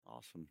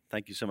Awesome.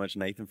 Thank you so much,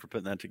 Nathan, for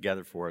putting that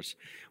together for us.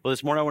 Well,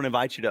 this morning I want to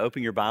invite you to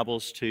open your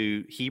Bibles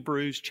to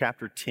Hebrews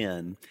chapter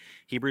 10.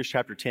 Hebrews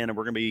chapter 10, and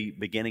we're going to be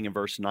beginning in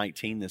verse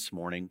 19 this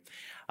morning.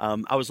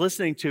 I was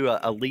listening to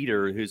a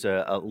leader who's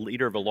a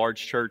leader of a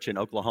large church in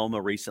Oklahoma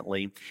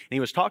recently, and he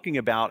was talking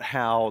about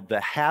how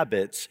the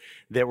habits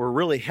that were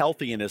really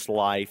healthy in his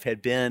life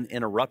had been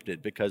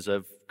interrupted because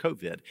of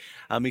COVID.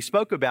 He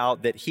spoke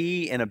about that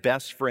he and a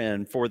best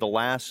friend for the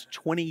last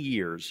 20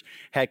 years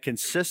had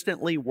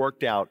consistently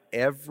worked out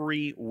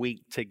every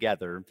week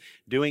together,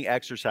 doing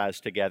exercise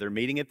together,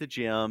 meeting at the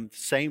gym,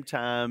 same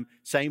time,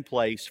 same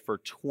place for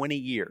 20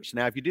 years.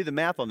 Now, if you do the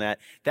math on that,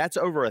 that's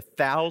over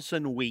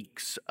 1,000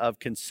 weeks of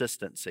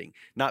consistency,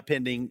 not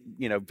pending,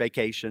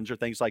 vacations or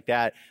things like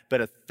that,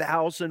 but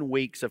 1,000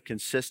 weeks of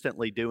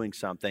consistently doing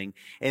something.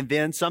 And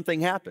then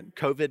something happened,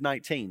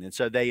 COVID-19. And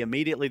so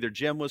their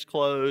gym was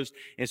closed.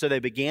 And so they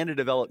began to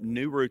develop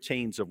new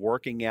routines of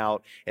working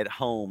out at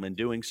home and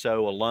doing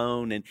so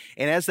alone. And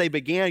as they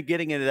began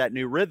getting into that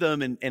new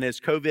rhythm and as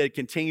COVID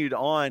continued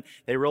on,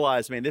 they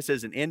realized, man, this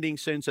isn't ending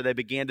soon. So they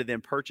began to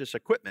then purchase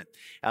equipment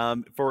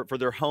for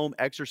their home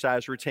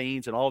exercise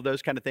routines and all of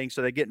those kind of things.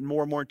 So they get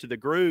more and more into the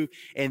groove.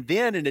 And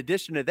then in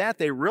addition to that,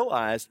 they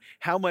realized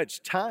how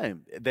much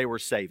time they were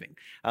saving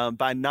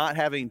by not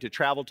having to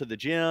travel to the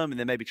gym and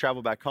then maybe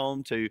travel back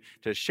home to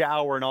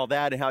shower and all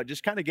that, and how it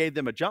just kind of gave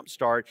them a jump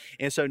start.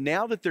 And so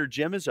now that their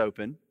gym is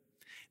open,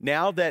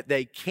 now that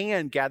they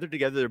can gather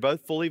together, they're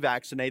both fully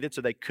vaccinated, so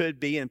they could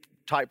be in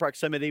tight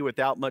proximity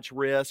without much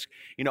risk,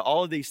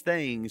 all of these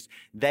things,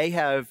 they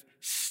have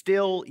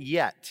still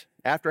yet,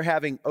 after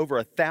having over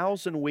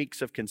 1,000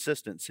 weeks of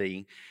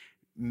consistency,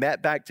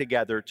 met back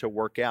together to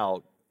work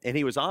out. And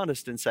he was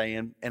honest in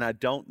saying, and I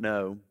don't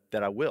know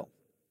that I will.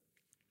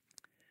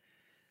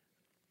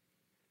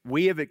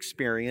 We have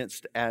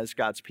experienced, as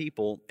God's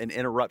people, an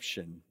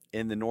interruption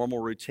in the normal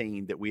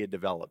routine that we had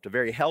developed, a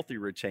very healthy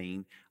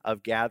routine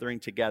of gathering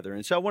together.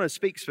 And so I want to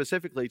speak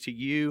specifically to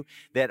you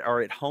that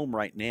are at home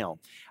right now,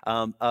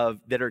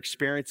 that are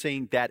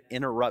experiencing that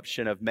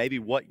interruption of maybe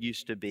what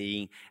used to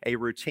be a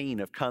routine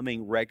of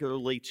coming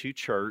regularly to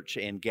church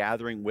and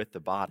gathering with the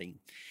body.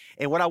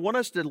 And what I want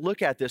us to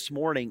look at this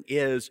morning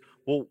is,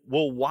 well,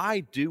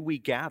 why do we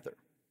gather?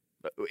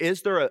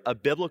 Is there a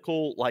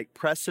biblical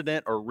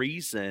precedent or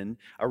reason,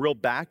 a real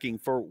backing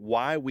for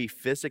why we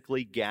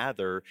physically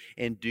gather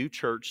and do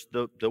church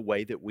the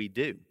way that we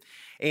do?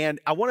 And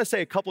I want to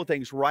say a couple of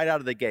things right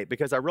out of the gate,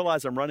 because I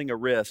realize I'm running a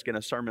risk in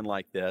a sermon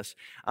like this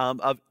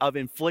of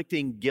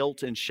inflicting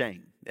guilt and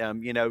shame.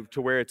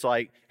 To where it's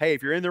like, hey,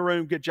 if you're in the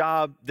room, good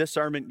job. This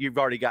sermon, you've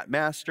already got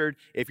mastered.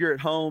 If you're at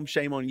home,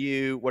 shame on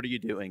you. What are you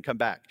doing? Come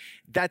back.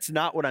 That's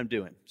not what I'm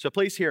doing. So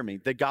please hear me.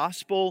 The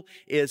gospel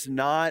is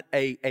not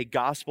a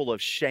gospel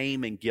of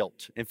shame and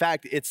guilt. In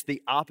fact, it's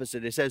the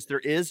opposite. It says there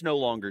is no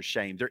longer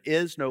shame. There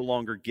is no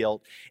longer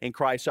guilt in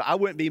Christ. So I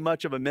wouldn't be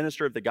much of a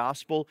minister of the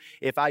gospel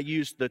if I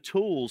used the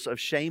tools of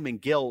shame and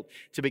guilt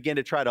to begin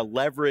to try to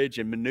leverage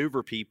and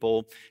maneuver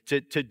people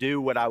to do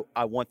what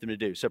I want them to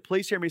do. So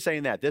please hear me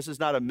saying that. This is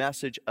not a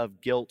message of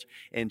guilt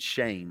and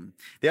shame.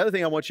 The other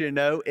thing I want you to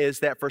know is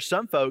that for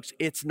some folks,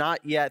 it's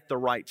not yet the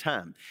right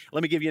time.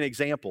 Let me give you an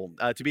example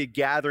to be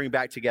gathering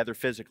back together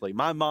physically.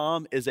 My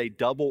mom is a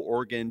double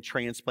organ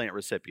transplant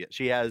recipient.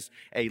 She has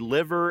a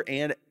liver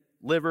and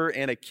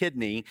a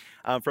kidney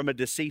from a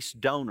deceased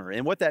donor.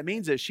 And what that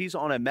means is she's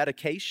on a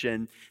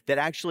medication that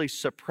actually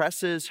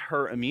suppresses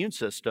her immune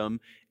system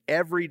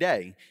every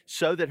day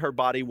so that her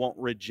body won't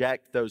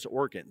reject those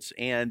organs.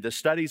 And the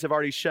studies have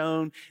already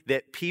shown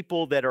that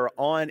people that are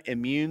on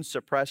immune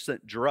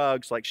suppressant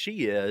drugs like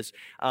she is,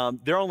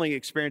 they're only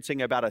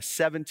experiencing about a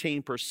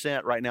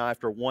 17% right now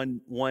after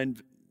one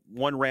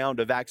round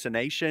of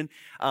vaccination,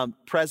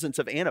 presence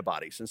of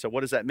antibodies. And so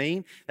what does that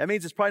mean? That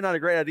means it's probably not a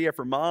great idea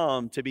for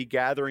mom to be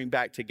gathering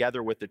back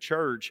together with the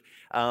church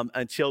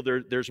until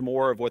there's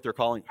more of what they're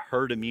calling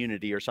herd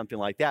immunity or something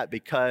like that,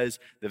 because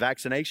the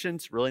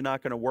vaccination's really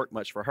not going to work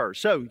much for her.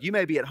 So you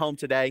may be at home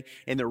today,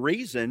 and the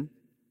reason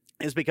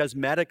is because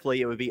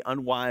medically it would be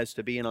unwise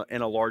to be in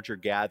a larger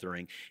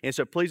gathering. And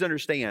so please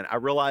understand, I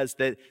realize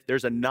that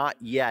there's a not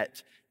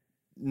yet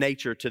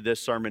nature to this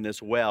sermon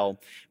as well.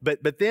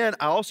 But then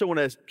I also want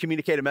to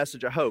communicate a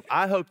message of hope.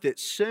 I hope that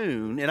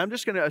soon, and I'm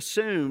just going to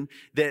assume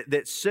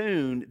that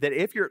soon, that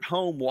if you're at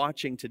home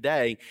watching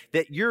today,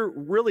 that you're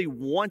really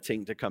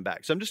wanting to come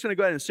back. So I'm just going to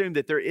go ahead and assume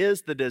that there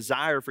is the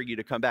desire for you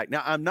to come back.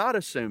 Now, I'm not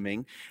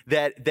assuming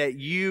that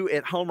you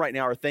at home right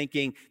now are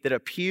thinking that a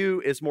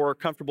pew is more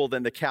comfortable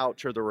than the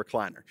couch or the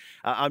recliner.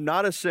 I'm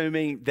not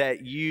assuming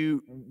that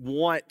you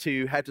want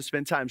to have to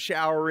spend time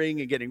showering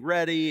and getting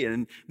ready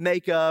and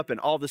makeup and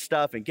all the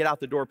stuff and get out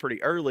the door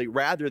pretty early,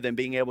 rather than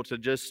being able to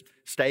just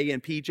stay in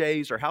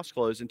PJs or house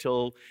clothes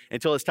until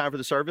it's time for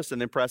the service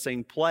and then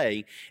pressing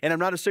play. And I'm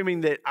not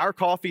assuming that our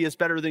coffee is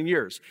better than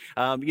yours.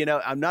 I'm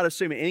not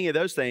assuming any of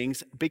those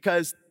things,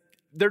 because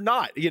they're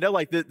not.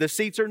 The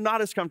seats are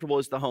not as comfortable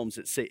as the homes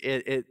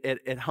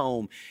at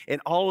home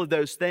and all of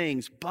those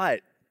things.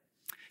 But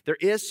there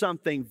is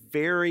something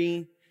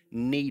very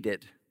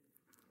needed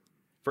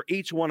for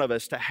each one of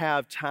us to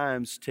have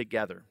times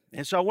together.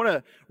 And so I want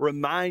to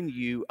remind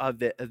you of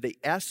the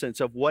essence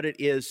of what it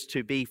is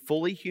to be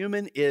fully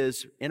human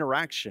is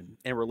interaction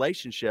and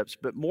relationships.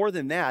 But more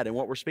than that, and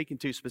what we're speaking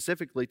to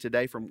specifically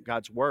today from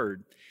God's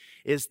word,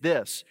 is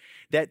this,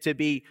 that to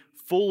be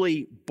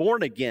fully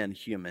born again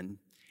human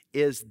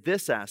is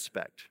this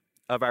aspect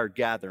of our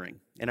gathering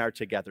and our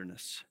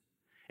togetherness.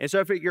 And so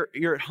if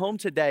you're at home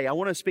today, I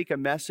want to speak a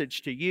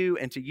message to you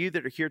and to you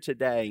that are here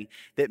today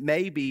that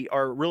maybe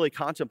are really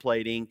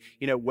contemplating,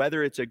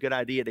 whether it's a good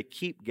idea to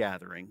keep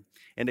gathering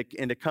and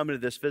to come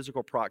into this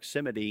physical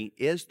proximity.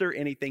 Is there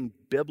anything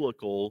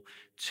biblical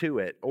to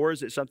it? Or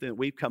is it something that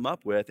we've come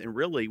up with and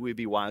really we'd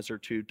be wiser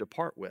to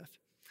depart with?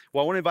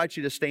 Well, I want to invite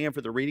you to stand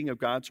for the reading of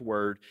God's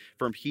word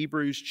from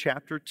Hebrews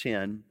chapter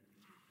 10,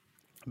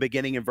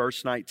 beginning in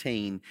verse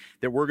 19,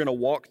 that we're going to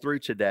walk through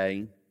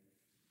today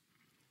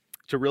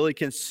to really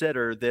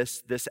consider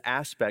this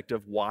aspect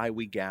of why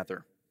we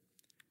gather.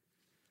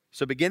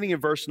 So beginning in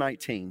verse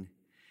 19,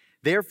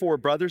 therefore,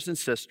 brothers and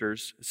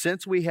sisters,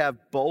 since we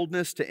have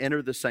boldness to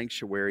enter the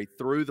sanctuary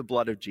through the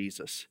blood of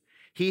Jesus,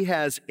 he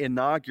has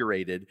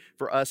inaugurated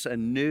for us a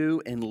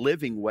new and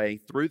living way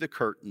through the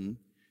curtain,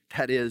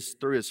 that is,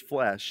 through his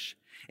flesh.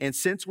 And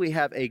since we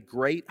have a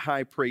great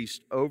high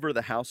priest over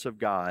the house of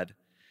God,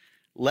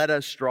 let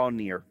us draw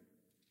near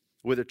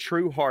with a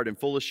true heart and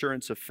full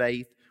assurance of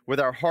faith, with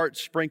our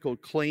hearts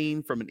sprinkled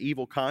clean from an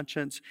evil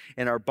conscience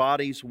and our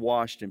bodies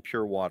washed in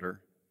pure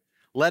water.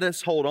 Let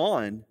us hold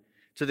on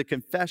to the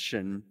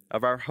confession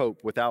of our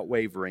hope without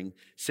wavering,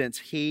 since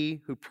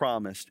he who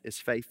promised is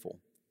faithful.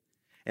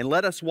 And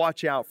let us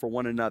watch out for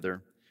one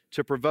another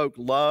to provoke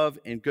love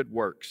and good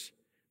works,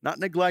 not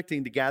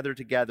neglecting to gather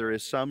together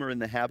as some are in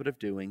the habit of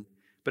doing,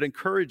 but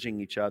encouraging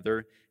each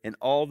other, and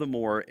all the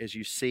more as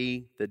you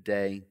see the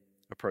day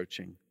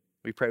approaching.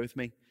 Will you pray with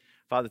me?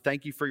 Father,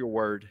 thank you for your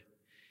word.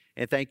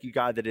 And thank you,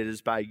 God, that it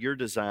is by your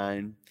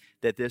design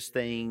that this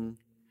thing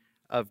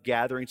of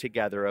gathering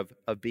together,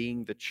 of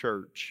being the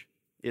church,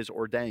 is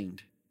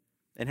ordained,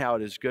 and how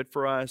it is good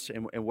for us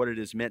and what it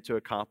is meant to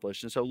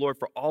accomplish. And so, Lord,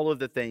 for all of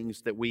the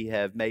things that we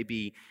have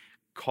maybe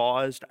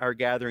caused our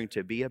gathering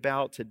to be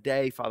about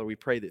today, Father, we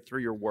pray that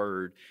through your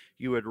word,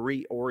 you would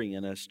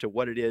reorient us to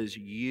what it is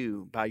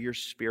you, by your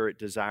Spirit,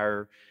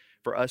 desire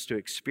for us to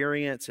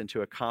experience and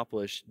to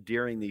accomplish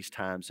during these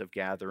times of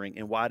gathering,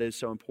 and why it is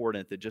so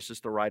important that, just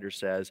as the writer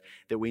says,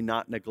 that we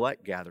not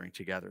neglect gathering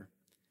together.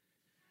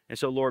 And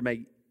so, Lord,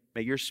 may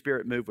your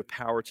Spirit move with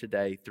power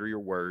today through your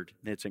word.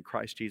 And it's in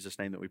Christ Jesus'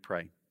 name that we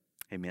pray.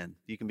 Amen.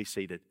 You can be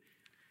seated.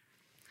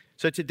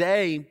 So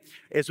today,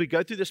 as we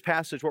go through this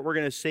passage, what we're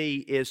going to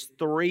see is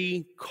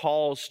three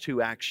calls to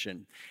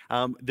action.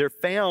 They're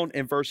found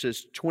in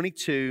verses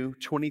 22,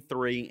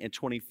 23, and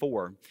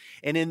 24.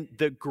 And in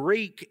the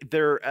Greek,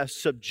 they're a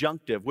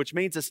subjunctive, which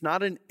means it's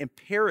not an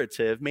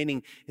imperative,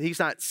 meaning he's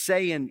not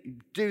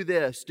saying, do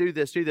this, do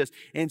this, do this.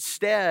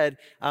 Instead,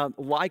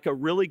 like a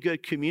really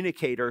good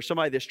communicator,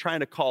 somebody that's trying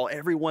to call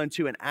everyone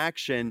to an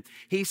action,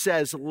 he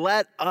says,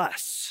 let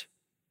us.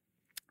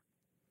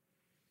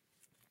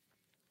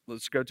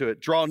 Let's go to it.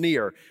 Draw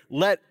near.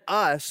 Let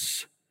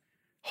us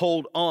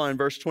hold on,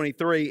 verse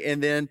 23,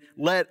 and then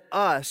let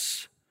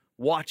us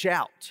watch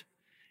out.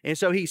 And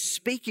so he's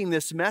speaking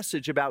this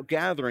message about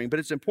gathering, but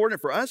it's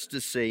important for us to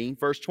see,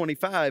 verse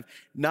 25,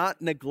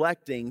 not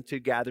neglecting to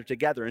gather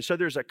together. And so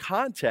there's a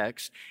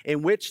context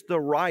in which the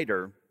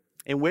writer,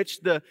 in which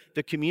the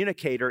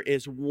communicator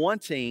is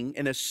wanting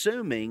and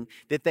assuming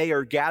that they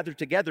are gathered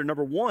together,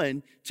 number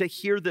one, to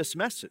hear this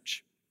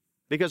message.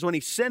 Because when he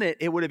sent it,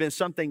 it would have been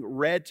something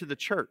read to the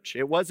church.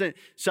 It wasn't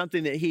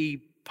something that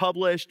he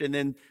published and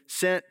then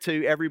sent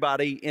to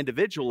everybody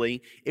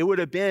individually. It would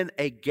have been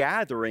a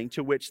gathering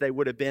to which they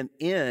would have been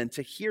in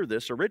to hear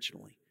this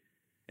originally.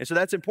 And so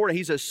that's important.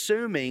 He's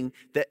assuming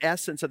the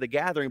essence of the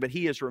gathering, but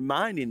he is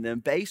reminding them,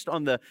 based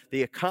on the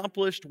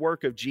accomplished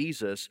work of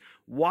Jesus,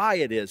 why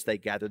it is they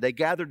gather. They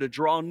gather to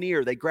draw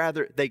near. They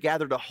gather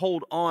to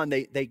hold on.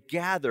 They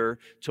gather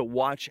to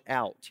watch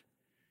out.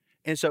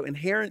 And so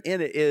inherent in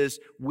it is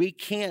we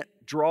can't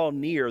draw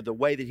near the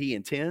way that he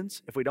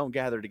intends if we don't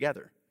gather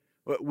together.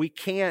 We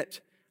can't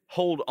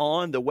hold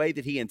on the way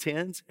that he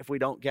intends if we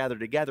don't gather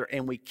together.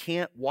 And we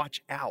can't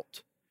watch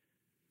out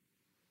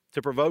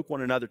to provoke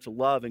one another to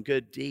love and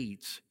good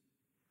deeds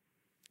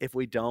if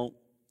we don't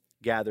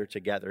gather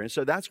together. And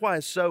so that's why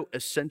it's so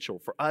essential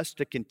for us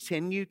to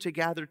continue to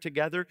gather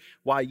together.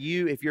 Why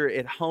you, if you're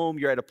at home,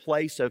 you're at a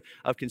place of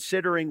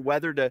considering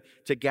whether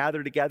to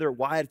gather together,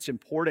 why it's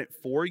important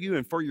for you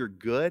and for your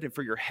good and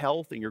for your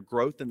health and your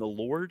growth in the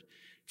Lord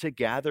to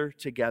gather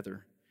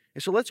together.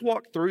 And so let's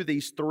walk through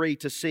these three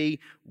to see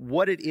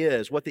what it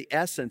is, what the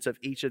essence of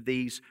each of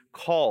these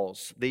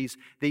calls, these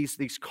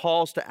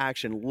calls to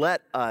action,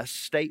 let us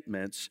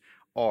statements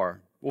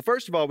are. Well,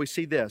 first of all, we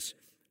see this.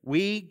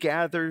 We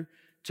gather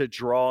to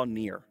draw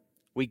near.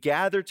 We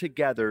gather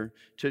together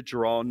to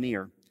draw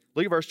near.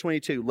 Look at verse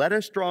 22. Let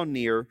us draw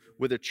near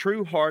with a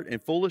true heart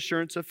and full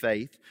assurance of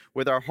faith,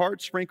 with our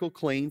hearts sprinkled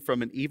clean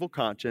from an evil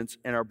conscience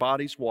and our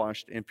bodies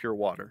washed in pure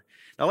water.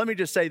 Now, let me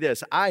just say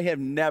this. I have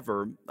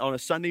never, on a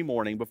Sunday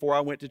morning before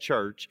I went to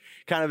church,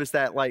 kind of as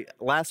that like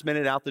last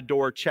minute out the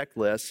door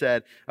checklist,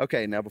 said,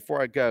 okay, now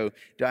before I go,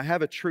 do I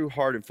have a true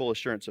heart and full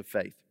assurance of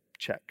faith?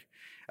 Check.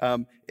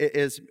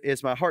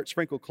 Is my heart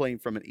sprinkled clean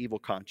from an evil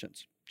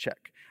conscience?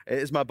 Check.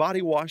 Is my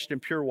body washed in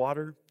pure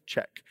water?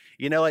 Check.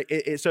 You know,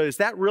 so is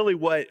that really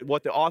what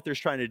the author's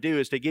trying to do,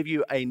 is to give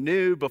you a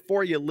new,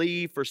 before you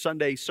leave for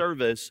Sunday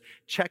service,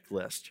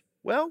 checklist?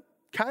 Well,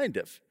 kind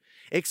of.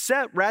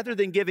 Except rather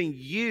than giving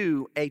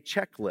you a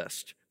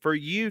checklist for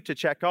you to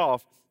check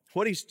off,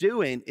 what he's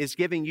doing is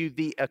giving you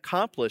the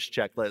accomplished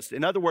checklist.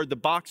 In other words, the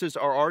boxes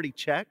are already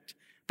checked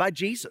by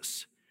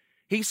Jesus.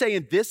 He's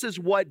saying this is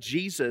what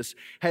Jesus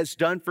has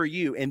done for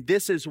you, and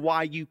this is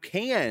why you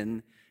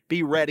can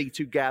be ready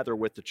to gather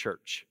with the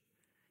church.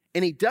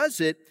 And he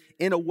does it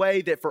in a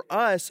way that for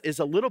us is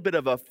a little bit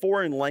of a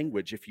foreign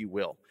language, if you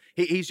will.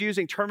 He's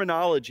using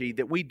terminology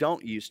that we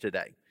don't use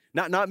today.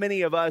 Not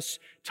many of us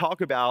talk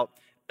about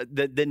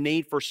the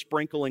need for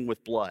sprinkling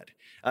with blood.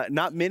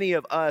 Not many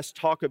of us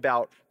talk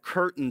about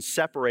curtains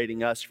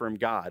separating us from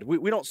God.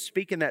 We don't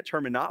speak in that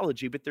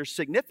terminology, but there's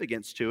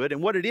significance to it.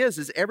 And what it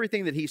is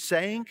everything that he's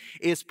saying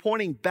is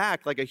pointing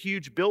back like a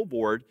huge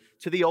billboard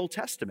to the Old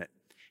Testament.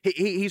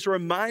 He's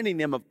reminding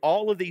them of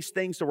all of these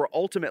things that were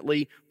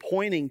ultimately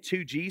pointing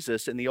to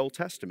Jesus in the Old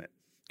Testament.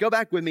 Go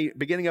back with me,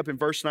 beginning up in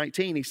verse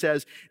 19. He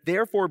says,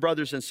 therefore,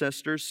 brothers and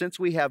sisters, since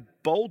we have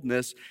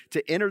boldness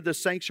to enter the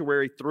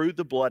sanctuary through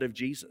the blood of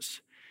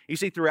Jesus. You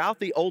see, throughout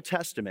the Old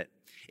Testament,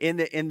 in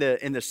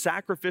the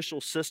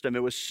sacrificial system,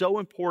 it was so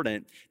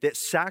important that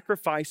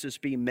sacrifices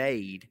be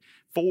made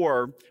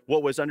for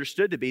what was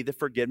understood to be the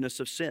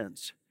forgiveness of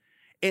sins.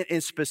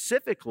 And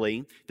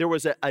specifically, there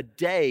was a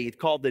day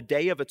called the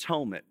Day of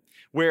Atonement,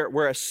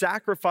 where a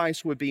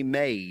sacrifice would be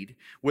made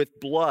with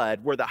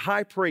blood, where the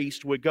high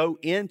priest would go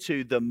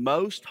into the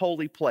most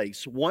holy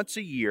place once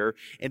a year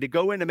and to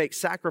go in to make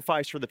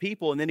sacrifice for the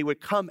people. And then he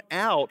would come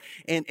out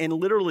and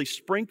literally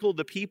sprinkle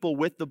the people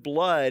with the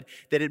blood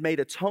that had made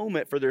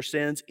atonement for their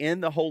sins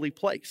in the holy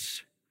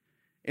place.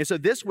 And so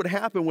this would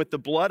happen with the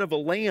blood of a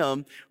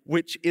lamb,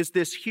 which is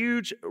this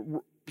huge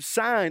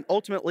sign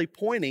ultimately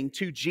pointing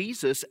to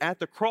Jesus at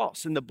the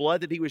cross and the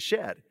blood that he was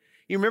shed.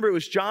 You remember it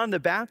was John the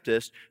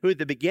Baptist who at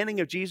the beginning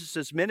of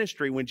Jesus'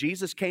 ministry, when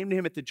Jesus came to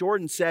him at the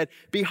Jordan, said,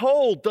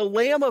 behold, the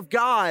Lamb of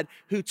God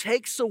who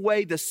takes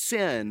away the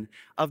sin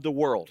of the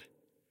world.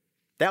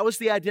 That was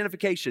the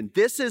identification.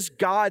 This is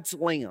God's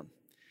Lamb.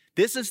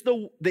 This is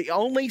the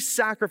only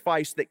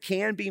sacrifice that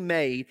can be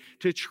made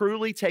to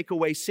truly take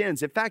away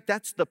sins. In fact,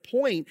 that's the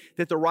point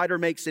that the writer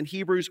makes in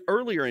Hebrews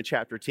earlier in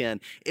chapter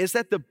 10, is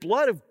that the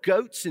blood of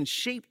goats and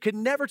sheep could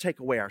never take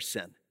away our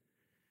sin.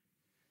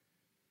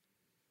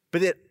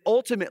 But that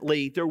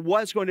ultimately there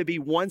was going to be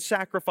one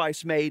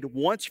sacrifice made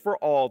once for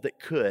all that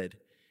could,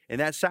 and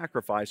that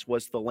sacrifice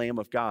was the Lamb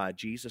of God,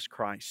 Jesus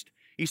Christ.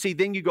 You see,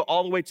 then you go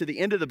all the way to the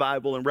end of the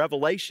Bible in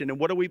Revelation, and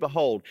what do we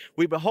behold?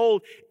 We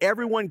behold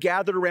everyone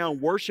gathered around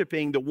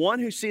worshiping the one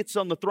who sits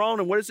on the throne,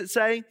 and what does it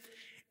say?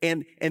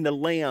 And the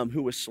Lamb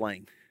who was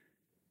slain.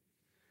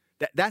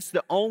 That's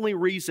the only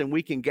reason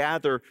we can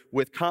gather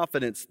with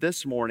confidence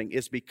this morning,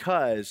 is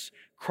because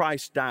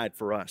Christ died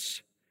for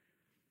us.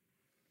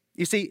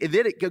 You see,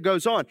 then it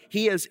goes on.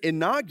 He has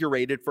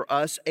inaugurated for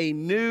us a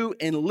new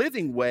and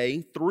living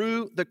way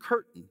through the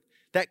curtain.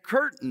 That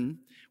curtain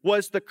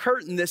was the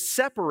curtain that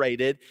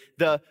separated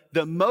the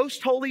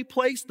most holy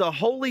place, the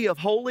Holy of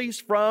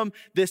Holies, from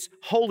this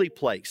holy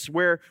place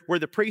where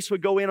the priest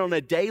would go in on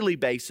a daily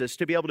basis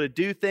to be able to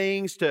do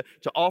things, to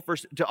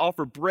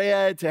offer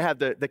bread, to have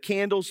the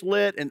candles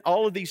lit, and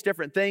all of these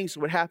different things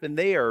would happen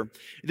there.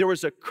 There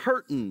was a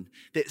curtain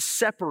that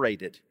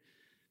separated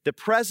the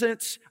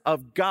presence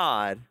of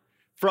God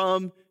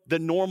from the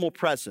normal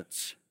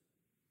presence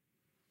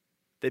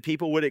that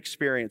people would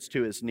experience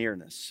to his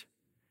nearness.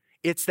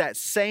 It's that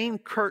same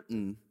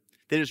curtain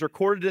that is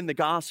recorded in the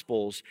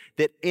Gospels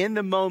that in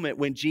the moment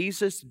when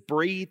Jesus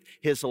breathed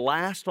his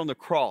last on the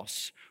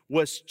cross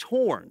was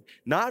torn,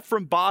 not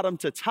from bottom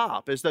to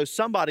top as though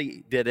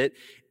somebody did it,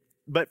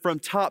 but from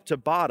top to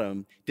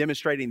bottom,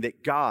 demonstrating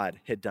that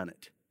God had done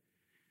it.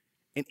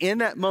 And in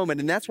that moment,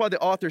 and that's why the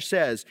author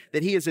says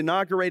that he has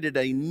inaugurated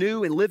a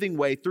new and living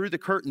way through the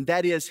curtain,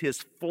 that is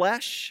his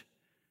flesh,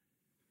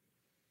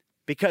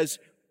 because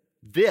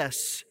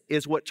this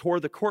is what tore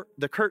the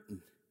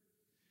curtain.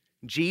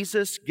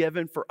 Jesus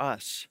given for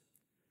us.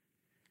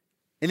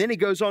 And then he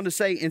goes on to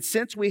say, and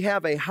since we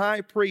have a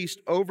high priest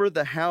over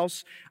the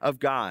house of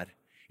God.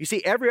 You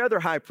see, every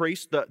other high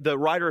priest, the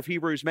writer of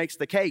Hebrews makes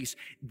the case,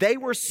 they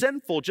were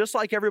sinful just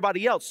like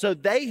everybody else. So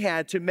they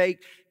had to make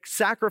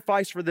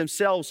sacrifice for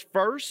themselves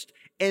first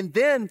and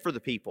then for the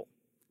people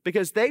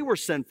because they were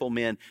sinful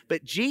men.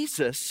 But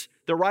Jesus,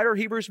 the writer of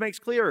Hebrews makes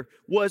clear,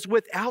 was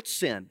without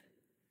sin.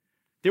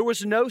 There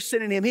was no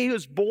sin in him. He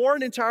was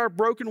born into our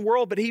broken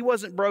world, but he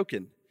wasn't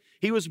broken.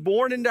 He was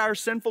born into our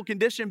sinful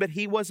condition, but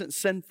he wasn't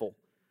sinful.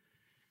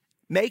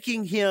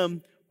 making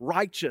him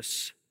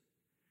righteous,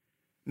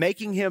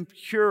 making him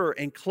pure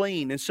and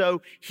clean. And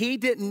so he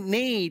didn't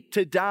need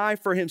to die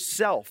for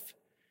himself.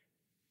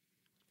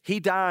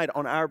 He died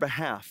on our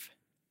behalf.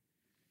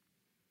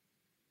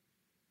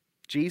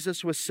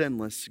 Jesus was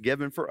sinless,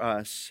 given for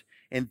us.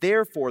 And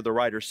therefore, the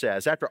writer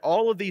says, after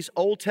all of these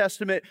Old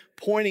Testament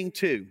pointing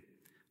to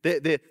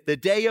the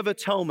Day of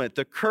Atonement,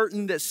 the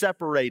curtain that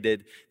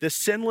separated, the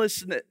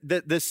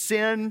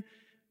sin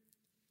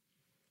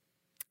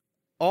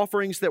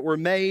offerings that were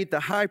made, the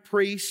high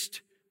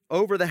priest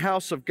over the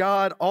house of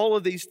God, all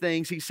of these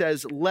things, he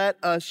says, let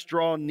us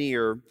draw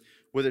near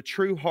with a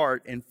true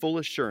heart and full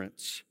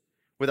assurance,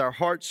 with our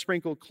hearts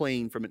sprinkled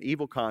clean from an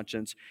evil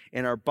conscience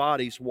and our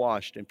bodies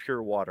washed in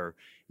pure water.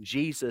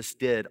 Jesus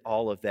did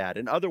all of that.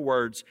 In other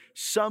words,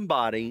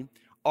 somebody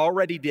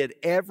already did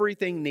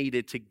everything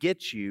needed to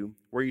get you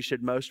where you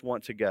should most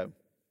want to go.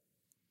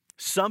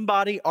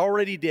 Somebody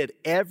already did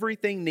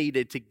everything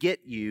needed to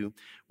get you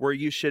where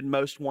you should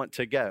most want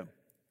to go.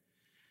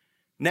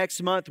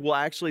 Next month, we'll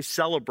actually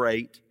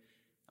celebrate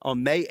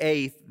on May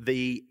 8th,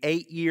 the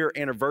 8-year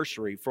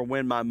anniversary for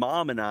when my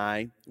mom and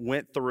I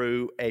went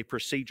through a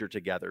procedure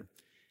together.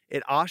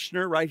 At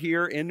Ochsner, right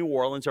here in New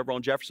Orleans, over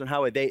on Jefferson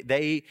Highway,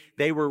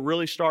 they were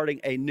really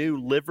starting a new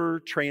liver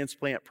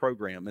transplant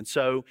program. And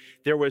so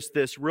there was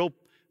this real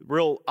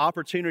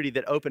opportunity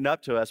that opened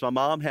up to us. My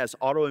mom has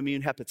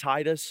autoimmune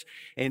hepatitis,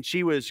 and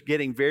she was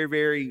getting very,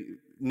 very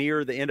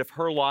near the end of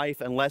her life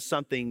unless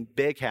something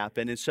big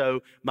happened. And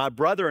so my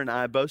brother and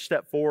I both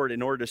stepped forward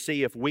in order to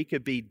see if we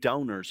could be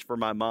donors for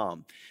my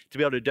mom, to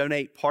be able to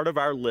donate part of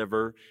our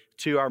liver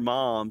to our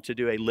mom to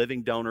do a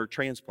living donor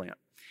transplant.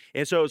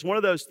 And so it was one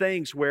of those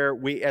things where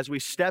as we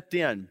stepped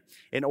in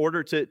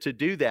order to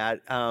do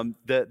that,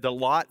 the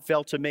lot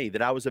fell to me,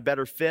 that I was a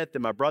better fit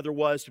than my brother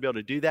was to be able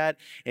to do that.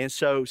 And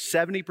so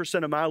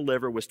 70% of my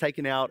liver was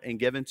taken out and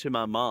given to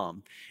my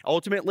mom.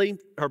 Ultimately,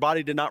 her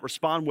body did not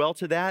respond well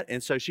to that.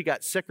 And so she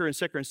got sicker and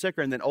sicker and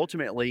sicker, and then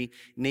ultimately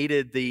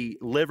needed the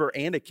liver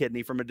and a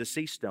kidney from a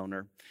deceased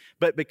donor.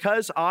 But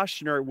because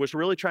Ochsner was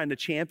really trying to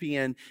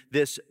champion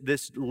this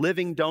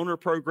living donor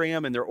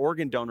program and their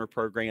organ donor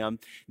program,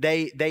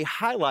 they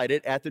highlighted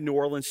it at the New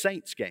Orleans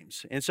Saints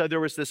games. And so there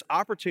was this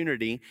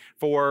opportunity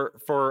for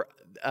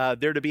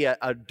there to be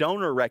a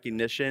donor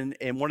recognition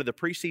in one of the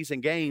preseason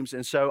games.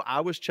 And so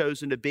I was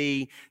chosen to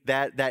be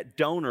that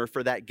donor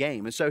for that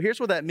game. And so here's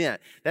what that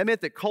meant. That meant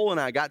that Cole and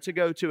I got to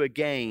go to a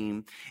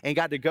game and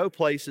got to go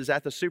places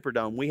at the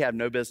Superdome we have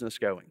no business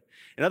going.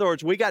 In other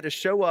words, we got to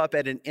show up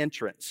at an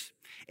entrance.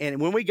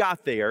 And when we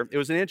got there, it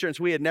was an entrance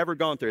we had never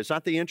gone through. It's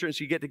not the entrance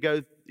you get to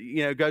go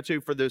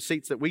to for the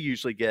seats that we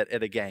usually get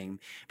at a game.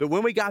 But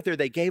when we got there,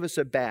 they gave us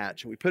a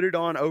badge. We put it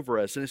on over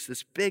us, and it's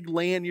this big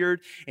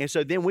lanyard. And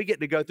so then we get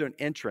to go through an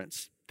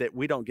entrance that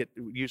we don't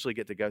usually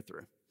get to go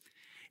through.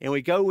 And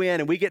we go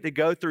in and we get to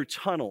go through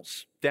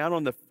tunnels down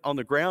on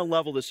the ground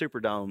level of the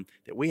Superdome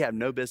that we have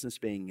no business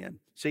being in.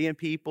 Seeing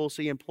people,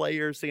 seeing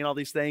players, seeing all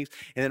these things.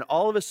 And then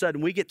all of a sudden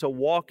we get to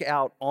walk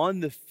out on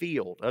the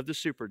field of the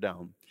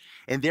Superdome.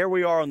 And there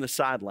we are on the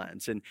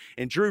sidelines. And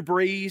Drew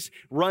Brees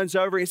runs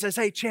over and says,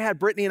 "Hey, Chad,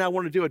 Brittany and I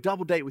want to do a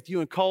double date with you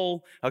and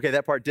Cole." Okay,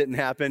 that part didn't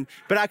happen.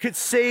 But I could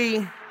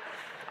see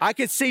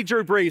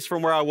Drew Brees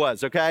from where I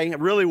was, okay,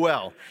 really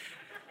well.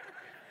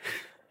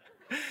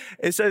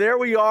 And so there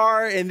we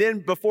are, and then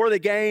before the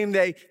game,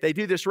 they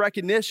do this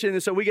recognition,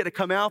 and so we get to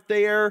come out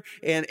there,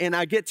 and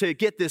I get to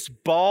get this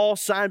ball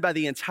signed by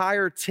the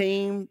entire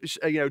team,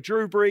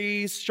 Drew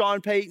Brees, Sean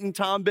Payton,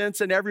 Tom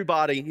Benson,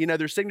 everybody,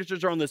 their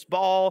signatures are on this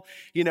ball,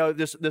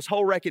 this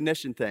whole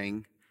recognition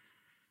thing.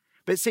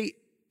 But see,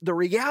 the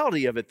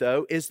reality of it,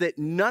 though, is that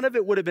none of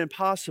it would have been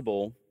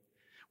possible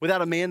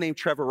without a man named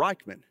Trevor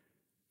Reichman.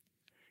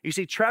 You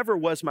see, Trevor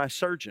was my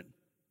surgeon.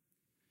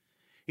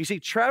 You see,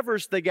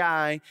 Trevor's the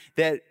guy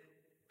that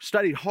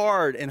studied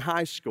hard in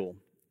high school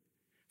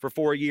for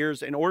 4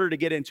 years in order to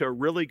get into a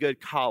really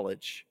good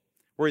college,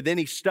 where then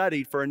he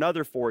studied for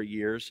another 4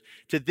 years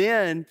to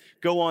then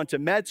go on to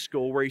med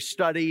school, where he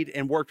studied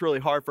and worked really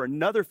hard for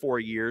another 4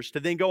 years, to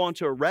then go on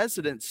to a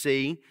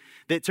residency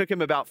that took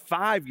him about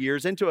 5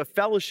 years, into a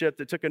fellowship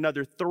that took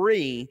another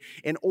 3,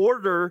 in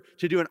order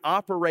to do an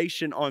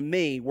operation on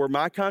me where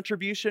my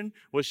contribution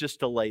was just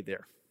to lay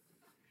there.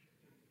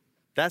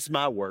 That's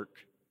my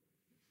work.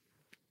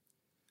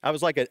 I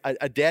was like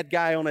a dead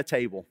guy on a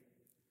table,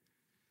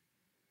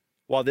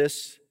 while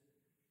this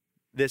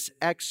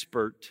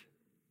expert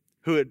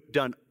who had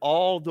done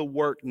all the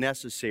work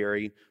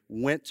necessary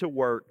went to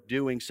work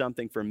doing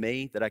something for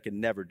me that I could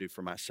never do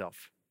for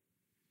myself.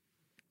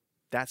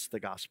 That's the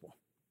gospel.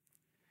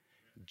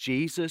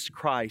 Jesus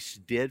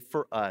Christ did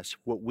for us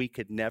what we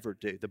could never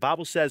do. The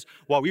Bible says,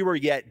 while we were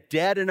yet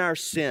dead in our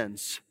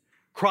sins,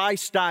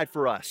 Christ died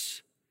for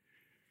us.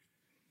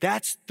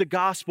 That's the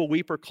gospel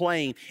we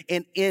proclaim.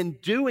 And in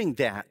doing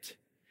that,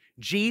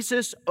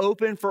 Jesus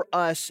opened for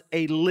us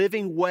a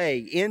living way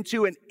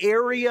into an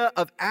area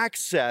of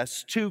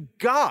access to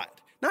God,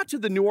 not to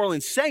the New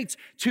Orleans Saints,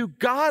 to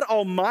God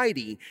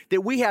Almighty,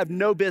 that we have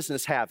no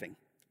business having.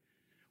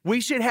 We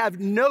should have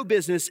no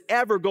business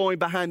ever going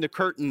behind the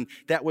curtain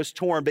that was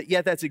torn, but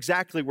yet that's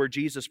exactly where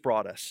Jesus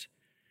brought us.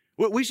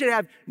 We should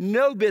have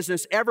no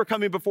business ever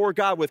coming before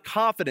God with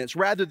confidence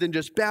rather than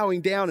just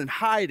bowing down and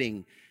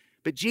hiding.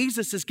 But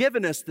Jesus has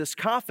given us this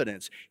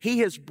confidence. He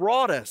has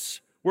brought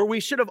us where we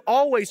should have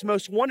always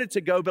most wanted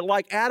to go, but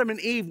like Adam and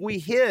Eve, we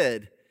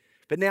hid.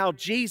 But now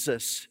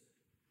Jesus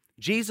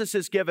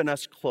has given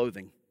us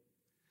clothing.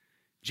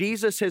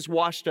 Jesus has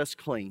washed us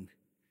clean.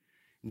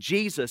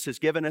 Jesus has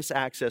given us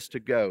access to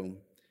go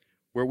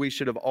where we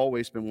should have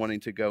always been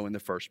wanting to go in the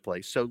first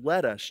place. So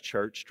let us,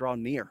 church, draw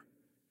near,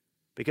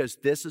 because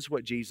this is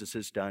what Jesus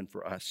has done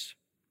for us.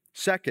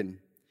 Second,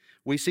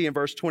 we see in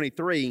verse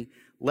 23,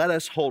 let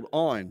us hold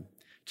on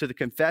to the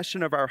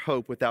confession of our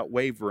hope without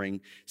wavering,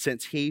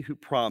 since he who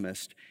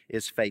promised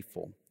is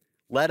faithful.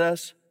 Let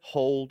us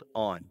hold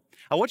on.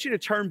 I want you to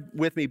turn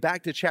with me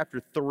back to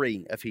chapter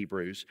 3 of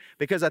Hebrews,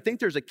 because I think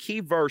there's a key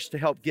verse to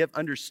help give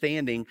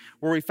understanding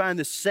where we find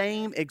the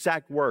same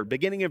exact word.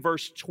 Beginning in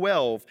verse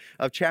 12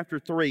 of chapter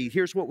 3,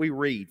 here's what we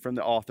read from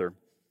the author.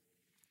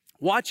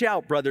 Watch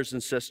out, brothers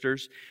and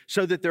sisters,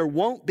 so that there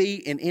won't be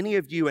in any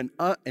of you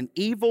an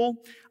evil,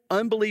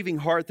 unbelieving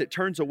heart that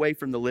turns away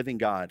from the living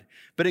God.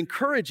 But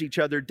encourage each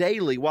other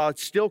daily while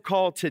it's still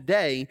called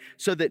today,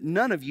 so that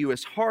none of you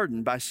is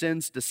hardened by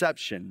sin's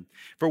deception.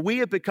 For we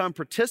have become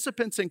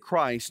participants in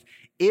Christ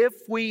if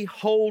we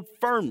hold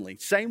firmly,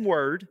 same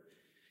word,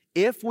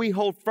 if we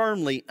hold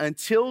firmly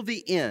until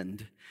the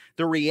end,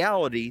 the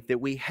reality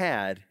that we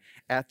had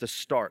at the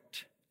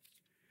start.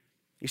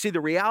 You see,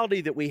 the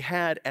reality that we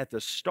had at the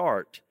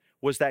start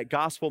was that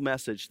gospel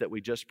message that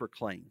we just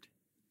proclaimed.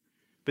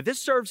 But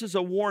this serves as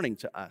a warning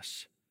to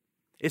us,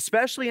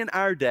 especially in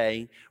our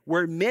day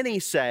where many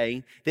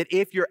say that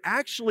if you're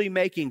actually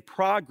making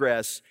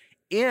progress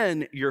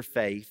in your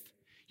faith,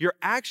 you're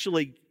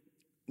actually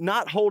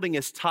not holding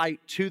as tight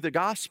to the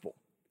gospel.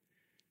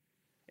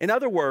 In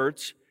other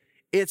words,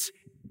 it's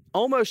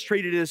almost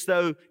treated as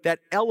though that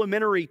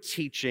elementary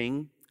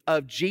teaching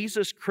of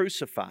Jesus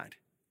crucified,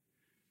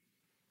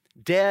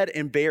 dead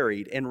and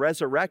buried and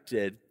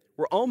resurrected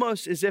were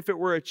almost as if it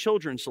were a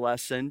children's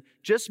lesson,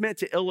 just meant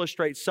to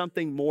illustrate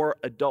something more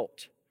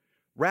adult,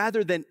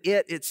 rather than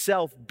it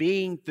itself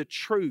being the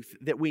truth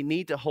that we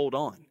need to hold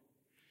on.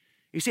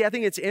 You see, I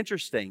think it's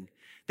interesting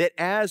that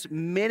as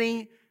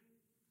many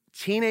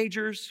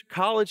teenagers,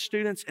 college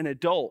students, and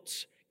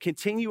adults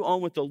continue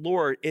on with the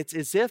Lord, it's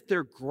as if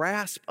their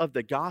grasp of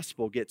the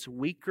gospel gets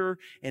weaker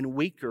and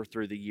weaker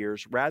through the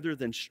years rather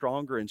than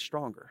stronger and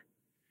stronger.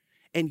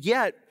 And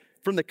yet,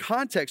 from the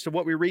context of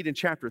what we read in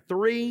chapter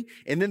 3,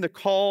 and then the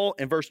call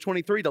in verse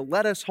 23 to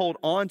let us hold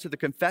on to the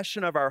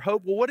confession of our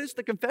hope. Well, what is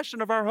the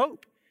confession of our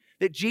hope?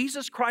 That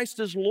Jesus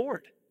Christ is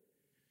Lord.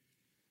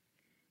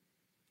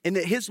 And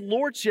that his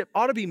lordship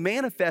ought to be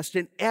manifest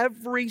in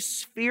every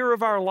sphere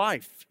of our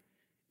life.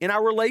 In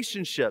our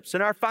relationships,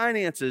 in our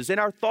finances, in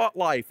our thought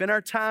life, in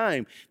our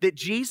time, that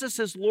Jesus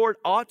is Lord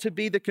ought to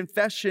be the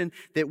confession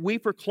that we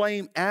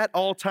proclaim at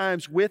all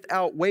times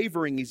without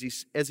wavering,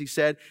 as he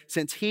said,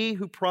 since he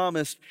who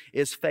promised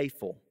is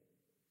faithful.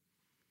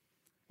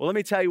 Well, let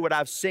me tell you what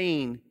I've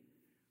seen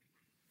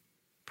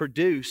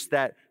produce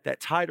that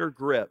tighter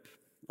grip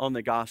on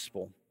the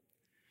gospel.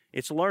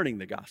 It's learning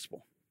the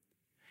gospel.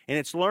 And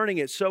it's learning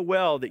it so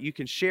well that you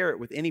can share it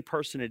with any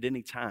person at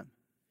any time.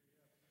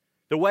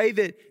 The way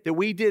that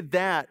we did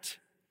that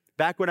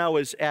back when I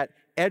was at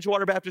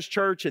Edgewater Baptist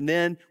Church, and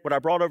then when I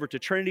brought over to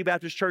Trinity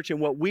Baptist Church, and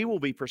what we will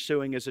be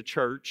pursuing as a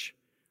church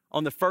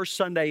on the first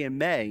Sunday in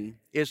May,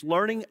 is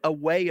learning a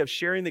way of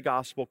sharing the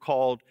gospel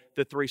called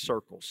the 3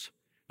 circles.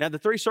 Now, the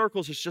 3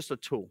 circles is just a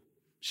tool.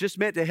 It's just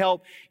meant to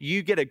help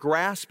you get a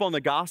grasp on the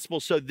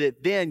gospel so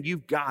that then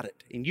you've got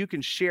it and you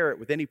can share it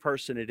with any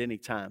person at any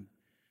time.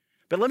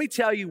 But let me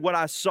tell you what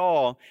I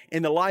saw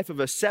in the life of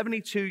a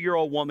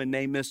 72-year-old woman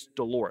named Miss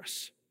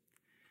Dolores.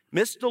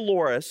 Miss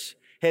Dolores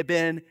had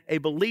been a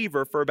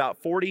believer for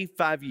about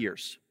 45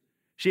 years.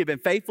 She had been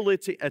faithful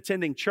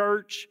attending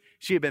church.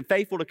 She had been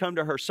faithful to come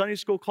to her Sunday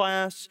school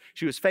class.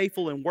 She was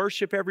faithful in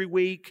worship every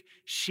week.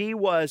 She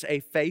was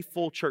a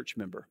faithful church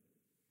member.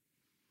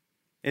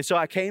 And so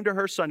I came to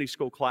her Sunday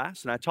school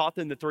class and I taught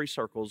them the 3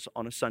 circles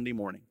on a Sunday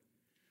morning.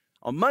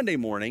 On Monday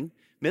morning,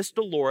 Miss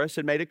Dolores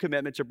had made a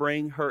commitment to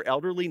bring her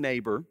elderly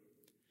neighbor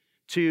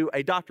to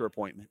a doctor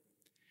appointment.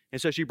 And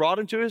so she brought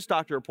him to his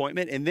doctor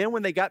appointment, and then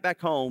when they got back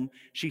home,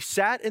 she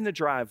sat in the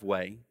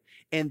driveway,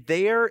 and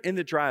there in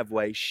the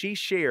driveway, she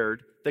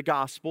shared the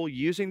gospel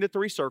using the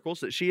 3 circles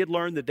that she had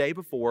learned the day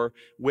before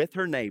with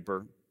her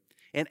neighbor,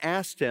 and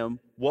asked him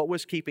what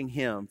was keeping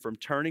him from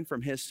turning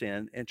from his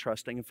sin and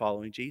trusting and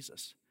following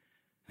Jesus.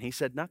 And he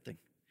said nothing.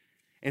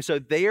 And so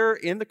there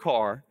in the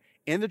car,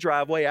 in the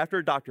driveway after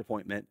a doctor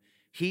appointment,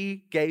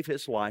 he gave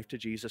his life to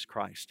Jesus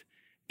Christ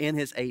in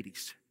his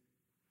 80s.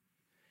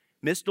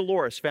 Miss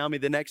Dolores found me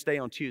the next day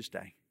on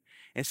Tuesday,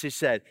 and she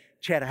said,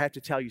 Chad, I have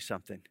to tell you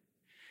something.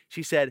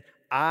 She said,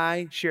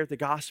 I shared the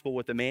gospel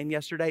with a man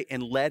yesterday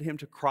and led him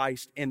to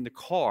Christ in the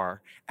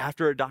car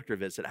after a doctor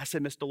visit. I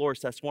said, Miss Dolores,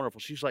 that's wonderful.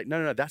 She's like,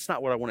 no, that's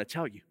not what I want to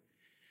tell you.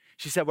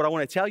 She said, what I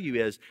want to tell you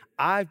is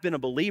I've been a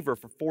believer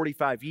for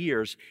 45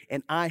 years,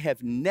 and I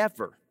have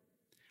never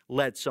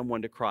led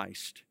someone to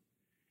Christ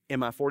in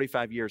my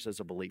 45 years as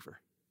a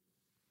believer.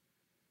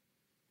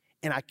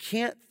 And I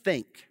can't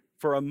think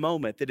for a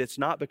moment that it's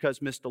not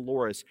because Miss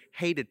Dolores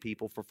hated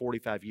people for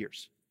 45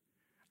 years.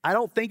 I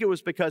don't think it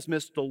was because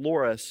Miss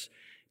Dolores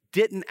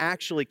didn't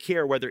actually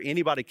care whether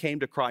anybody came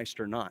to Christ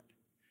or not.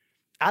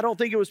 I don't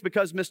think it was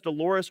because Miss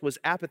Dolores was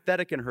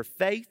apathetic in her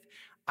faith.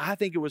 I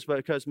think it was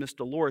because Miss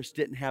Dolores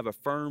didn't have a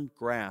firm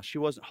grasp. She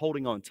wasn't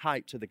holding on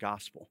tight to the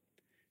gospel.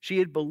 She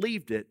had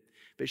believed it,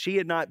 but she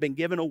had not been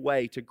given a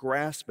way to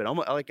grasp it,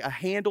 almost like a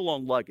handle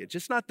on luggage.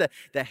 It's not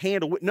the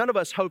handle. None of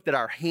us hope that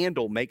our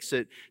handle makes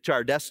it to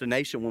our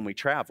destination when we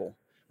travel.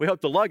 We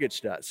hope the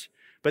luggage does.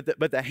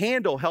 But the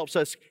handle helps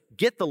us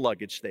get the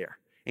luggage there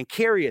and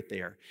carry it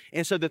there.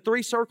 And so the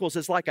 3 circles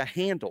is like a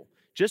handle,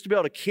 just to be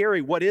able to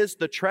carry what is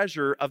the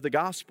treasure of the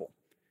gospel.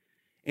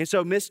 And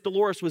so Miss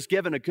Dolores was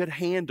given a good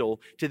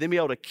handle to then be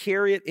able to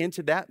carry it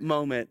into that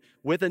moment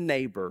with a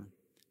neighbor,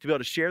 to be able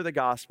to share the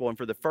gospel, and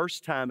for the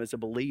first time as a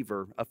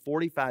believer of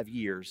 45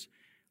 years,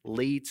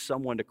 lead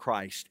someone to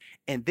Christ.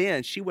 And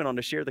then she went on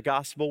to share the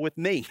gospel with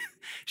me.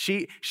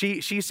 She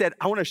said,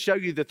 I want to show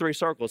you the 3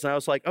 circles. And I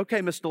was like,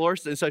 okay, Miss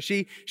Dolores. And so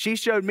she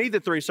showed me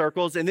the 3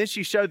 circles, and then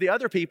she showed the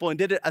other people and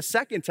did it a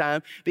second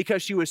time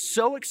because she was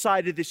so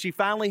excited that she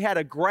finally had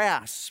a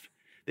grasp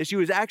that she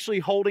was actually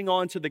holding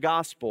on to the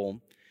gospel.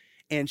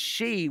 And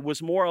she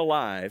was more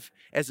alive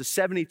as a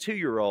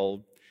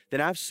 72-year-old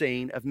than I've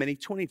seen of many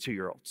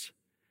 22-year-olds.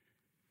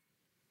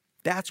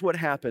 That's what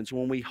happens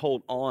when we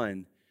hold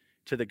on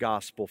to the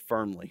gospel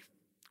firmly.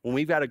 When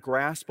we've got a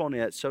grasp on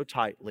it so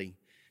tightly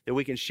that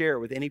we can share it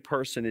with any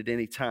person at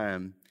any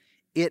time,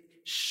 it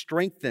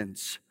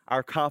strengthens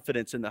our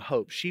confidence in the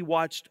hope. She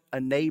watched a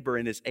neighbor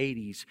in his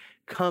 80s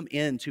come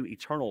into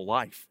eternal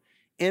life,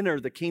 enter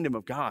the kingdom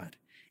of God,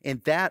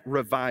 and that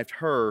revived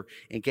her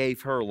and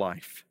gave her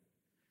life.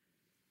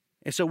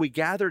 And so we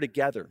gather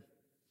together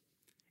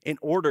in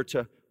order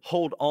to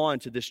hold on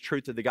to this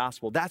truth of the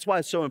gospel. That's why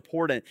it's so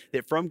important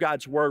that from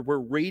God's word, we're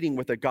reading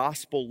with a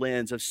gospel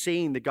lens of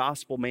seeing the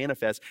gospel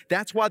manifest.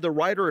 That's why the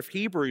writer of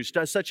Hebrews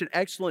does such an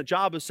excellent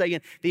job of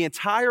saying the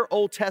entire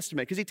Old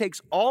Testament, because he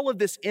takes all of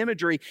this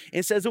imagery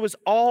and says it was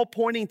all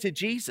pointing to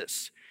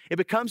Jesus. It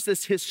becomes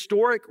this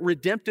historic,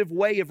 redemptive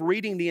way of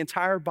reading the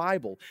entire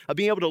Bible, of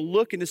being able to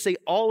look and to say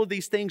all of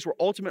these things were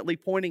ultimately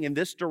pointing in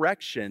this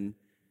direction,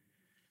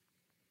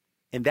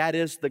 and that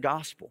is the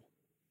gospel.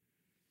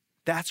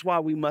 That's why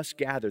we must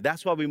gather.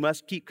 That's why we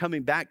must keep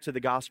coming back to the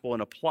gospel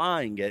and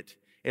applying it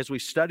as we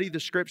study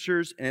the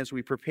scriptures and as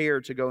we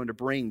prepare to go and to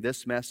bring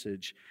this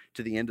message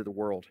to the end of the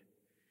world.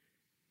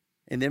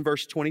 And then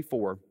verse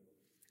 24,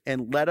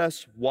 and let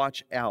us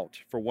watch out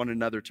for one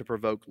another to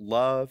provoke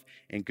love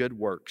and good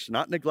works,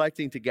 not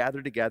neglecting to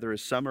gather together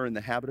as some are in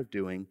the habit of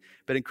doing,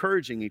 but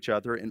encouraging each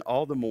other, and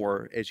all the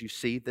more as you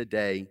see the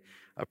day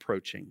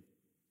approaching.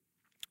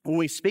 When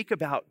we speak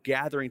about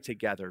gathering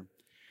together,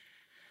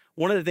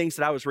 one of the things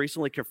that I was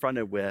recently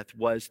confronted with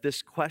was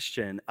this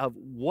question of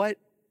what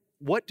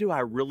do I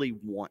really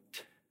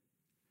want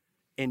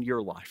in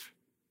your life?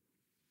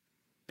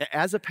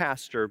 As a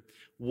pastor,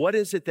 what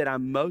is it that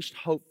I'm most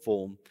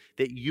hopeful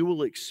that you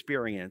will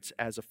experience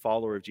as a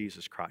follower of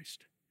Jesus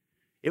Christ?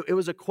 It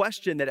was a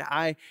question that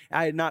I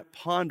had not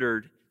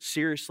pondered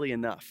seriously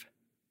enough,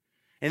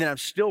 and that I'm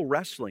still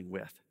wrestling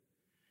with.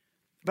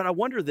 But I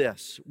wonder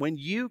this, when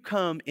you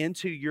come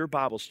into your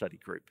Bible study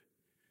group,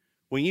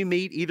 when you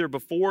meet either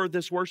before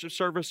this worship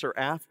service or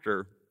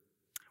after,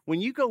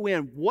 when you go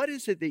in, what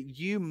is it that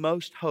you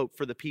most hope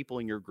for the people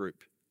in your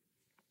group?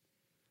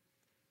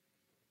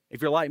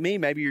 If you're like me,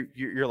 maybe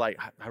you're like,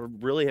 I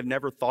really have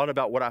never thought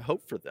about what I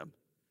hope for them.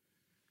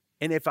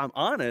 And if I'm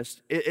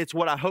honest, it's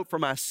what I hope for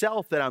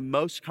myself that I'm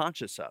most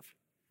conscious of.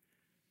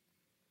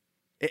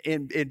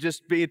 And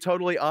just being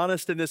totally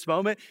honest in this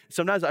moment,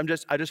 sometimes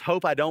I just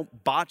hope I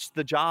don't botch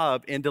the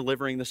job in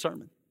delivering the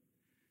sermon.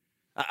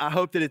 I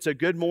hope that it's a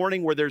good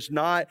morning where there's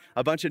not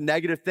a bunch of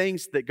negative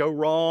things that go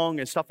wrong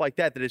and stuff like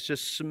that it's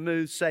just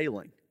smooth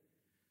sailing.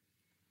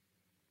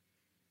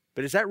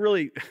 But is that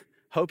really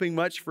hoping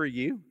much for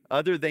you,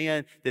 other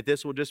than that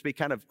this will just be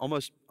kind of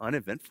almost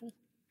uneventful?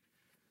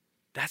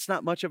 That's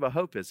not much of a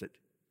hope, is it?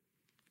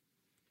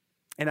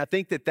 And I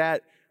think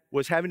that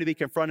was having to be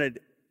confronted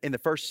in the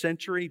first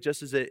century,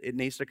 just as it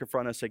needs to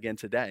confront us again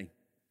today.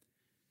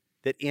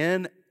 That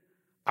in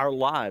our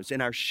lives,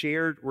 in our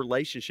shared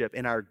relationship,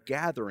 in our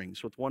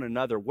gatherings with one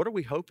another, what are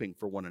we hoping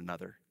for one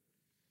another?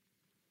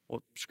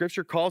 Well,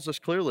 Scripture calls us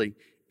clearly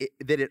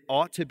that it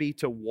ought to be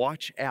to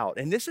watch out.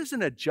 And this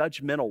isn't a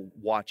judgmental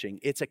watching,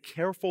 it's a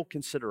careful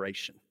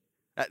consideration.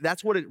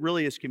 That's what it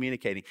really is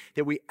communicating,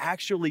 that we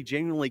actually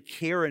genuinely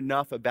care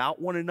enough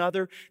about one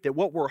another, that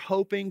what we're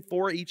hoping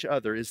for each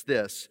other is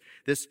this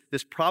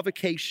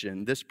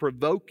provocation, this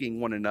provoking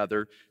one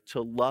another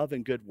to love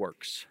and good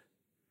works.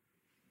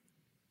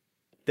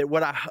 That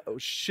what I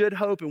should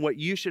hope and what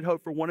you should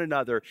hope for one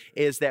another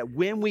is that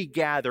when we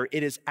gather,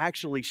 it is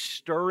actually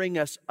stirring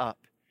us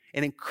up.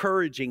 and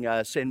encouraging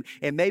us and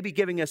maybe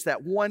giving us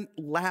that one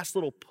last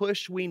little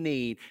push we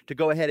need to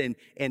go ahead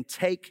and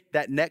take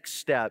that next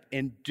step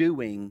in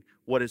doing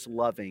what is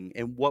loving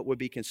and what would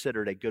be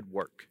considered a good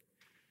work.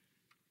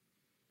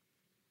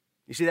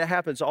 You see, that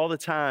happens all the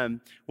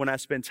time when I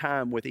spend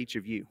time with each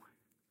of you.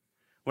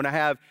 When I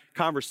have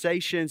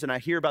conversations and I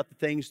hear about the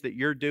things that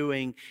you're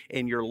doing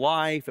in your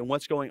life and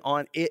what's going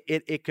on,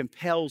 it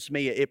compels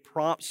me, it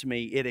prompts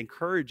me, it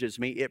encourages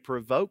me, it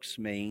provokes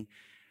me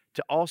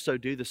to also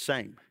do the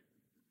same.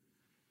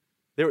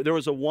 There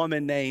was a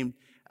woman named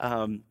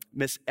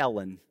Miss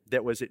Ellen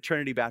that was at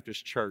Trinity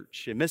Baptist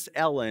Church. And Miss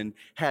Ellen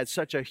had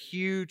such a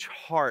huge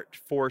heart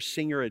for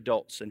senior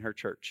adults in her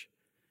church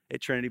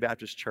at Trinity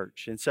Baptist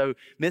Church. And so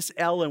Miss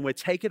Ellen would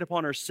take it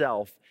upon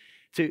herself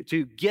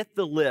to get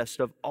the list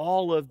of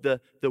all of the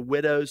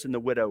widows and the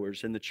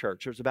widowers in the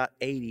church. There's about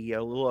 80,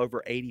 a little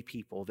over 80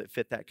 people that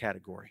fit that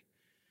category.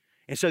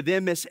 And so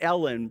then Miss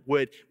Ellen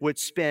would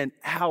spend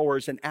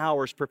hours and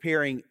hours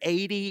preparing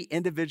 80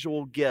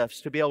 individual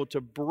gifts to be able to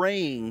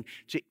bring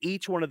to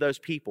each one of those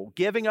people,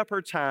 giving up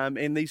her time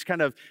in these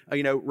kind of,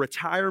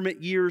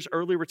 retirement years,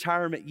 early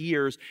retirement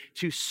years,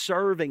 to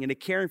serving and to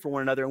caring for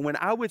one another. And when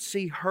I would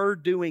see her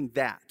doing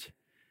that,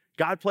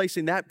 God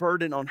placing that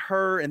burden on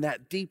her and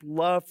that deep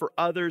love for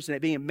others and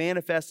it being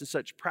manifest in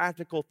such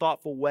practical,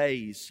 thoughtful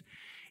ways,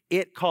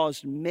 it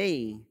caused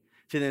me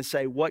to then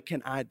say, what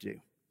can I do?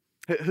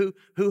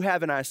 Who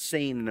haven't I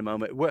seen in a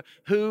moment?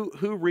 Who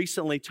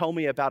recently told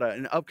me about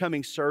an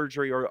upcoming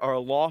surgery or a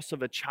loss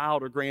of a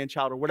child or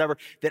grandchild or whatever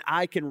that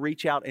I can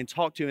reach out and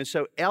talk to? And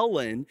so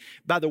Ellen,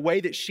 by the way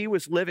that she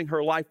was living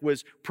her life,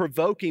 was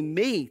provoking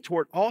me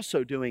toward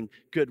also doing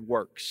good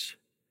works.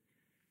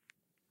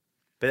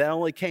 But that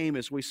only came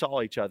as we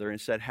saw each other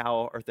and said,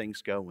 how are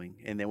things going?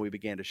 And then we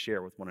began to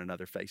share with one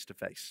another face to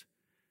face.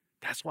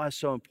 That's why it's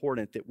so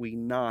important that we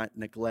not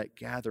neglect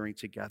gathering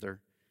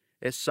together,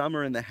 as some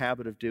are in the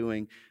habit of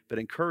doing, but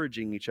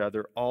encouraging each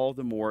other all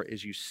the more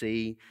as you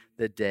see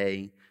the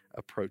day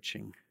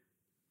approaching.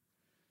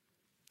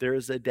 There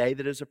is a day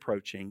that is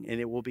approaching,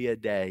 and it will be a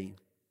day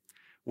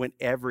when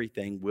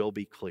everything will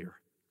be clear.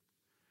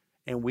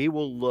 And we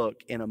will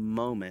look in a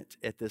moment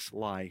at this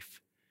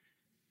life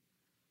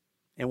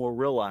and we'll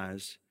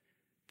realize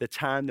the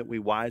time that we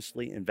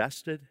wisely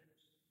invested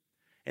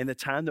and the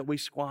time that we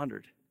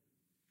squandered.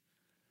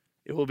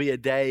 It will be a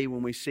day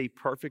when we see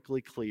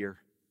perfectly clear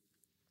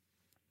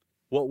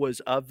what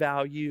was of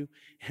value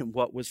and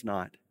what was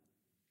not.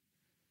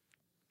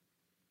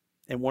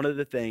 And one of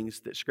the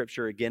things that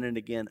Scripture again and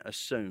again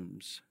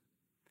assumes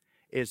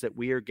is that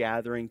we are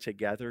gathering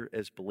together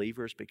as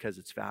believers because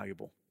it's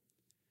valuable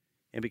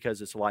and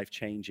because it's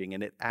life-changing,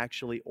 and it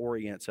actually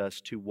orients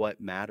us to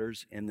what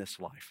matters in this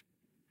life: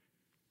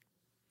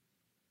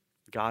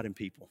 God and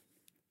people.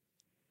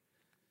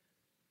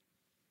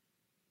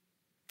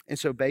 And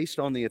so based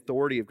on the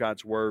authority of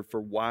God's Word for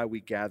why we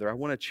gather, I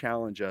want to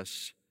challenge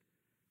us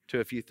to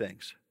a few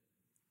things.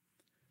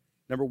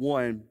 Number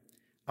one,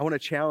 I want to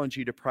challenge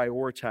you to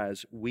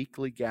prioritize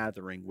weekly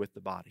gathering with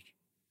the body.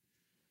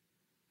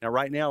 Now,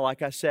 right now,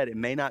 like I said, it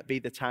may not be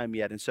the time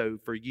yet. And so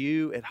for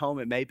you at home,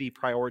 it may be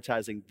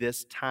prioritizing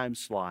this time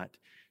slot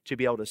to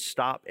be able to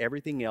stop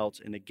everything else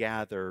and to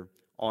gather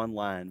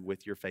online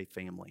with your faith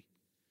family.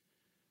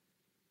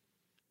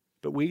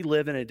 But we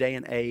live in a day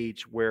and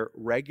age where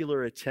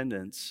regular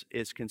attendance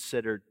is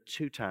considered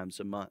 2 times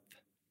a month.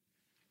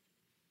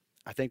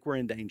 I think we're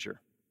in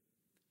danger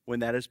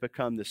when that has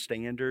become the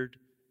standard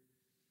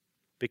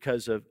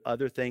because of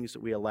other things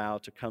that we allow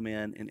to come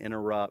in and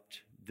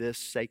interrupt this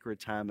sacred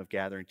time of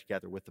gathering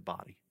together with the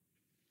body.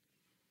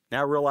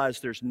 Now I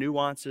realize there's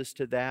nuances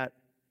to that,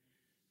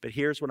 but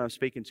here's what I'm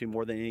speaking to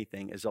more than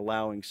anything, is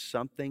allowing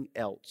something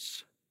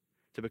else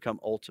to become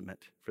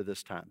ultimate for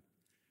this time.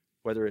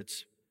 Whether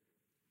it's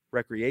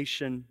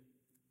recreation,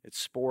 it's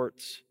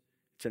sports,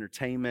 it's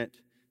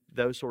entertainment,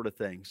 those sort of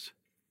things.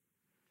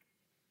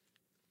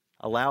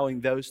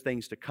 Allowing those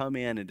things to come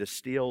in and to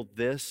steal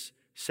this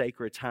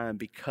sacred time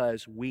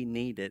because we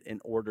need it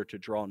in order to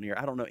draw near.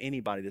 I don't know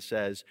anybody that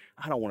says,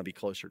 I don't want to be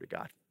closer to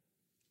God.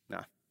 No,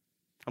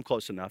 I'm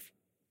close enough.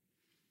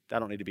 I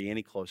don't need to be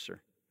any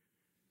closer.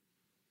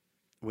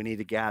 We need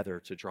to gather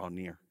to draw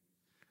near.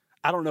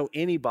 I don't know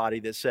anybody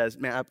that says,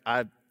 man,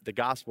 the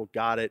gospel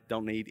got it,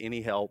 don't need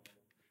any help.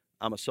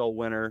 I'm a soul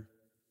winner.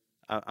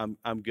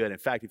 I'm good. In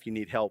fact, if you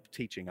need help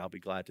teaching, I'll be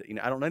glad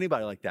to. I don't know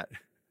anybody like that.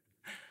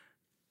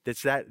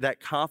 That's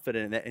that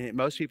confident. And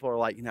most people are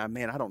like,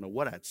 man, I don't know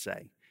what I'd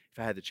say if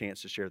I had the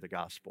chance to share the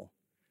gospel.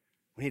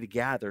 We need to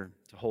gather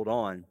to hold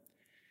on.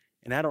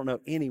 And I don't know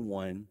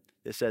anyone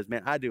that says,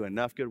 man, I do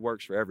enough good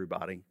works for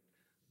everybody.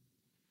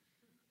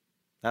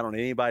 I don't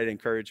need anybody to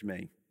encourage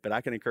me, but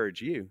I can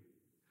encourage you.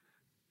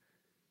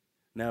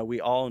 No,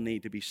 we all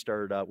need to be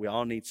stirred up. We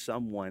all need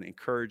someone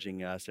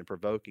encouraging us and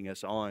provoking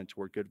us on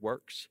toward good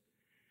works.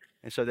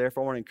 And so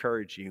therefore, I want to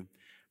encourage you,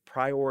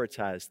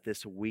 prioritize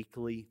this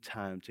weekly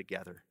time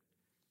together.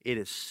 It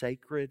is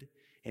sacred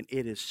and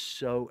it is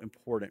so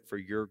important for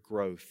your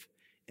growth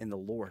in the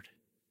Lord.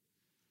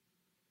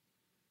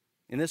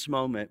 In this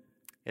moment,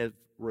 of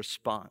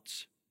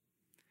response.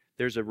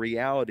 There's a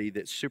reality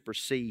that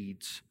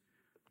supersedes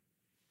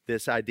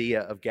this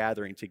idea of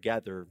gathering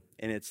together,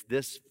 and it's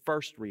this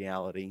first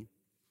reality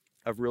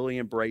of really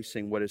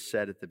embracing what is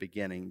said at the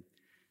beginning,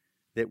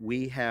 that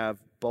we have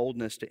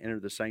boldness to enter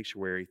the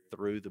sanctuary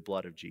through the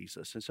blood of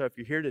Jesus. And so if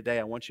you're here today,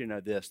 I want you to know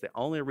this: the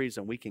only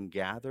reason we can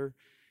gather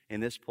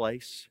in this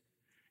place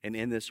and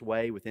in this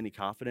way with any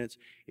confidence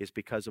is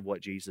because of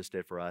what Jesus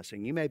did for us.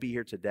 And you may be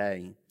here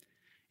today,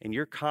 and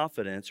your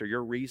confidence or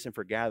your reason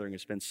for gathering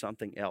has been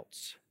something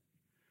else,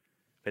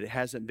 but it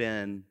hasn't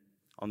been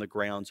on the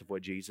grounds of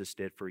what Jesus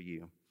did for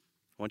you.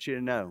 I want you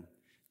to know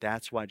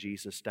that's why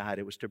Jesus died.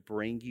 It was to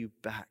bring you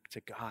back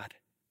to God.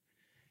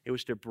 It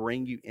was to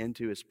bring you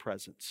into his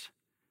presence.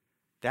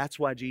 That's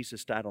why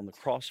Jesus died on the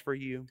cross for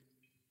you,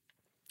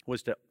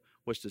 was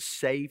to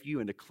save you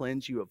and to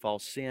cleanse you of all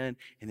sin,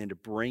 and then to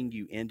bring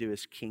you into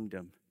his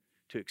kingdom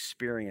to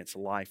experience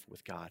life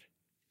with God.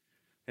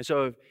 And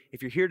so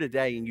if you're here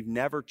today and you've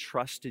never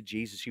trusted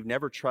Jesus, you've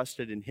never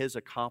trusted in his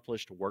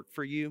accomplished work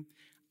for you,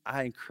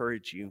 I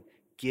encourage you,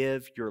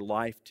 give your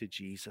life to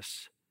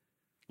Jesus.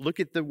 Look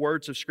at the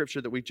words of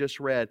Scripture that we just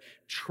read.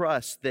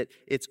 Trust that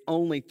it's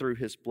only through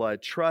his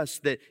blood.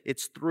 Trust that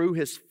it's through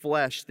his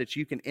flesh that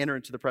you can enter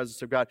into the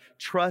presence of God.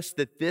 Trust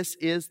that this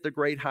is the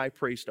great high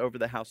priest over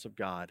the house of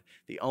God,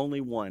 the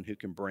only one who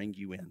can bring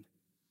you in.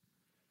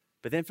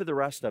 But then for the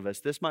rest of us,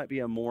 this might be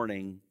a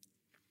morning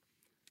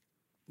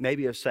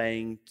maybe of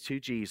saying to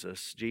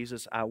Jesus,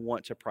 Jesus, I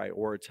want to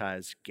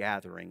prioritize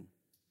gathering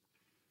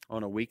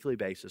on a weekly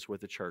basis with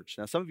the church.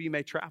 Now, some of you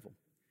may travel,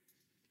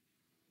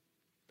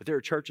 but there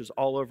are churches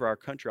all over our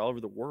country, all over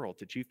the world,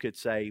 that you could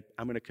say,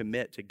 I'm going to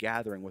commit to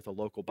gathering with a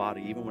local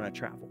body even when I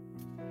travel.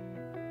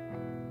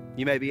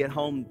 You may be at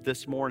home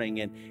this morning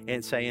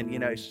and saying,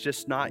 it's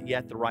just not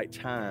yet the right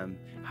time.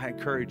 I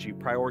encourage you,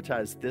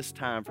 prioritize this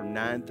time from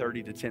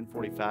 9:30 to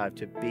 10:45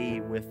 to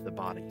be with the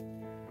body.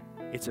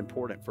 It's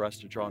important for us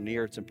to draw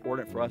near. It's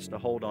important for us to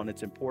hold on.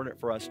 It's important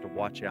for us to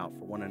watch out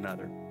for one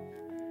another.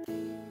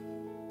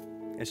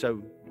 And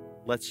so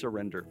let's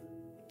surrender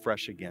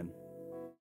fresh again.